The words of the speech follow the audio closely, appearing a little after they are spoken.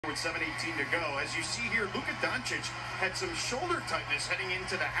With 7:18 to go. As you see here, Luka Doncic had some shoulder tightness heading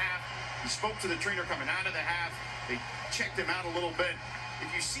into the half. He spoke to the trainer coming out of the half. They checked him out a little bit. If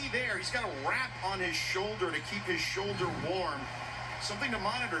you see there, he's got a wrap on his shoulder to keep his shoulder warm. Something to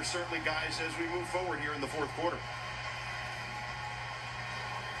monitor, certainly, guys, as we move forward here in the fourth quarter.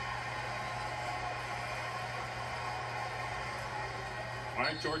 All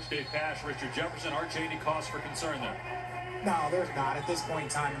right, George, Dave Pash, Richard Jefferson. RJ, any cause for concern there? No, there's not. At this point in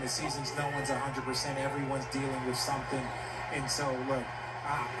time in the seasons, no one's 100%. Everyone's dealing with something. And so, look,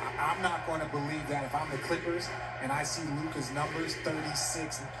 I'm not going to believe that if I'm the Clippers and I see Luka's numbers,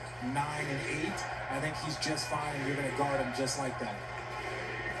 36, 9, and 8, I think he's just fine, and you're going to guard him just like that.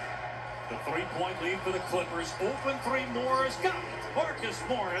 The three-point lead for the Clippers. Open three, Morris got it. Marcus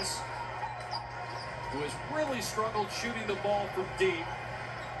Morris, who has really struggled shooting the ball from deep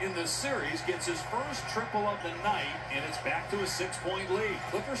in this series, gets his first triple of the night, and it's back to a 6-point lead.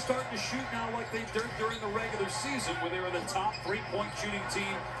 Clippers starting to shoot now like they did during the regular season, where they were the top three-point shooting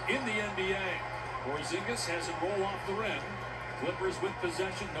team in the NBA. Porzingis has it roll off the rim. Clippers with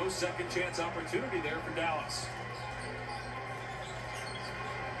possession, no second chance opportunity there for Dallas.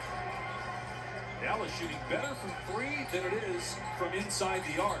 Dallas shooting better from three than it is from inside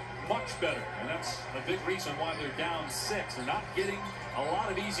the arc. Much better. And that's a big reason why they're down 6. They're not getting a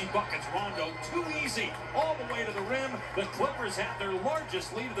lot of easy buckets. Rondo, too easy, all the way to the rim. The Clippers have their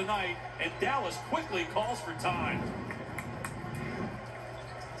largest lead of the night, and Dallas quickly calls for time.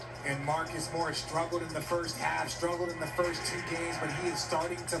 And Marcus Morris struggled in the first half, struggled in the first 2 games, but he is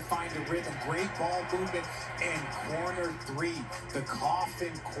starting to find a rhythm. Great ball movement and corner 3, the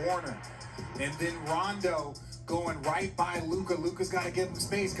coffin corner. And then Rondo going right by Luka. Luka's got to give him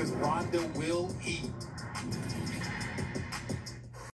space because Rondo will eat.